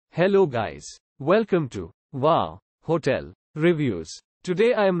Hello guys. Welcome to Wow Hotel Reviews.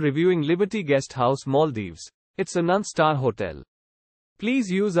 Today I am reviewing Liberty Guest House Maldives. It's a non-star hotel.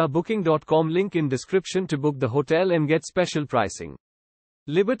 Please use our booking.com link in description to book the hotel and get special pricing.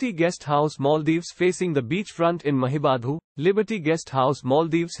 Liberty Guest House Maldives facing the beachfront in Mahibadhoo. Liberty Guest House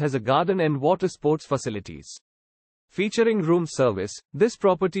Maldives has a garden and water sports facilities. Featuring room service, this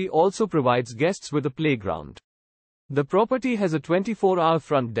property also provides guests with a playground. The property has a 24-hour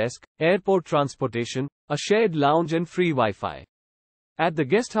front desk, airport transportation, a shared lounge and free Wi-Fi. At the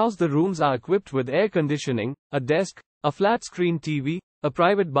guest house the rooms are equipped with air conditioning, a desk, a flat-screen TV, a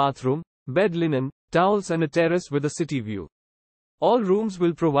private bathroom, bed linen, towels and a terrace with a city view. All rooms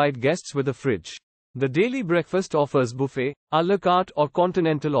will provide guests with a fridge. The daily breakfast offers buffet, a la carte or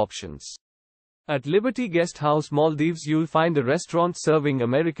continental options. At Liberty Guest House Maldives you'll find a restaurant serving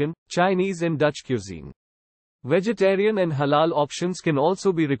American, Chinese and Dutch cuisine. Vegetarian and halal options can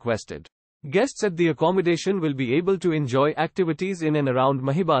also be requested. Guests at the accommodation will be able to enjoy activities in and around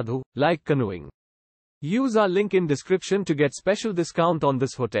Mahibadhoo, like canoeing. Use our link in description to get special discount on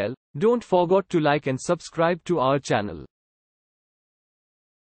this hotel. Don't forget to like and subscribe to our channel.